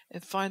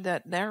and find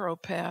that narrow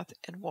path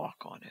and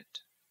walk on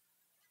it.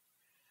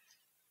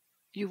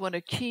 You want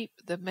to keep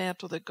the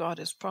mantle that God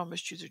has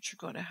promised you that you're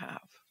going to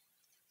have.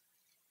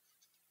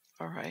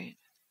 All right?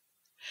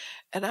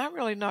 And I'm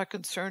really not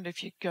concerned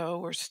if you go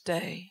or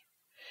stay,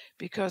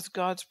 because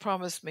God's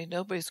promised me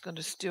nobody's going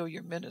to steal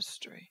your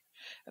ministry.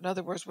 In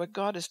other words, what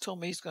God has told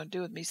me he's going to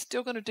do with me, he's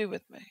still going to do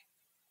with me,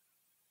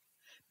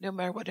 no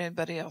matter what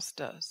anybody else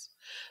does.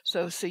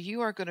 So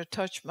you aren't going to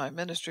touch my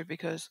ministry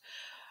because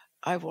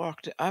I'm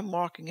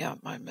walking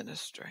out my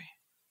ministry.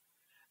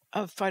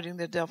 I'm fighting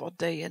the devil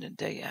day in and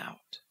day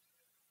out.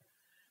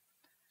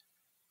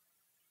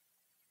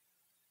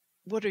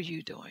 What are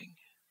you doing?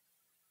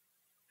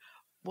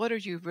 What are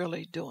you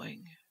really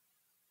doing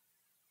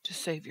to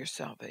save your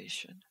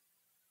salvation?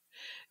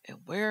 And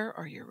where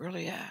are you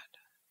really at?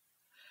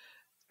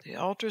 The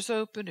altar's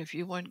open if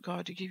you want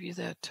God to give you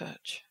that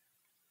touch.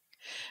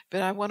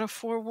 But I want to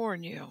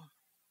forewarn you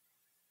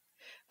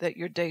that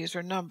your days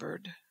are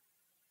numbered.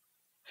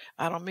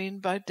 I don't mean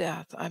by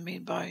death. I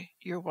mean by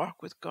your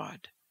walk with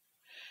God.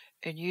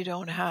 And you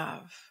don't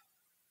have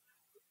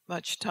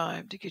much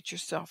time to get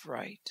yourself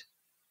right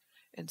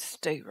and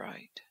stay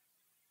right.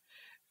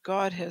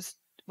 God has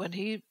when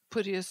he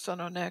put his son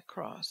on that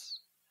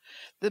cross,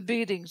 the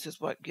beatings is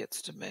what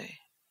gets to me.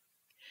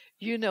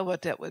 You know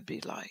what that would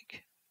be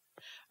like.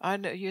 I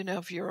know,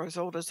 if you're as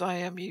old as I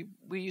am,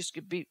 we used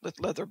to get beat with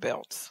leather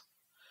belts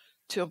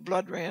till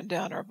blood ran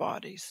down our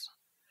bodies.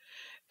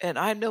 And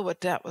I know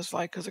what that was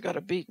like because I got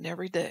a beating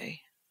every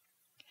day.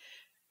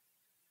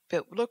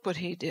 But look what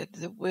he did,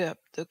 the whip,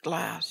 the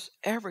glass,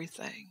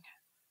 everything.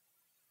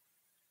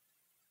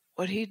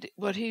 What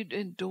he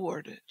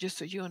endured just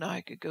so you and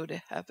I could go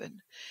to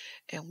heaven.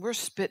 And we're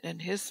spitting in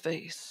his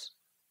face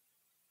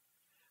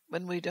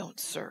when we don't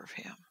serve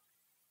him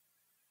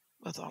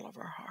with all of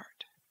our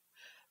heart.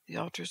 The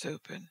altar's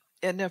open.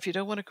 And now if you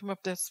don't want to come up,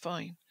 that's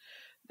fine.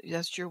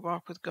 That's your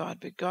walk with God.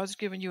 But God's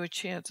given you a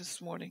chance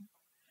this morning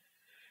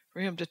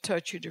for him to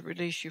touch you, to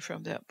release you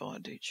from that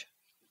bondage.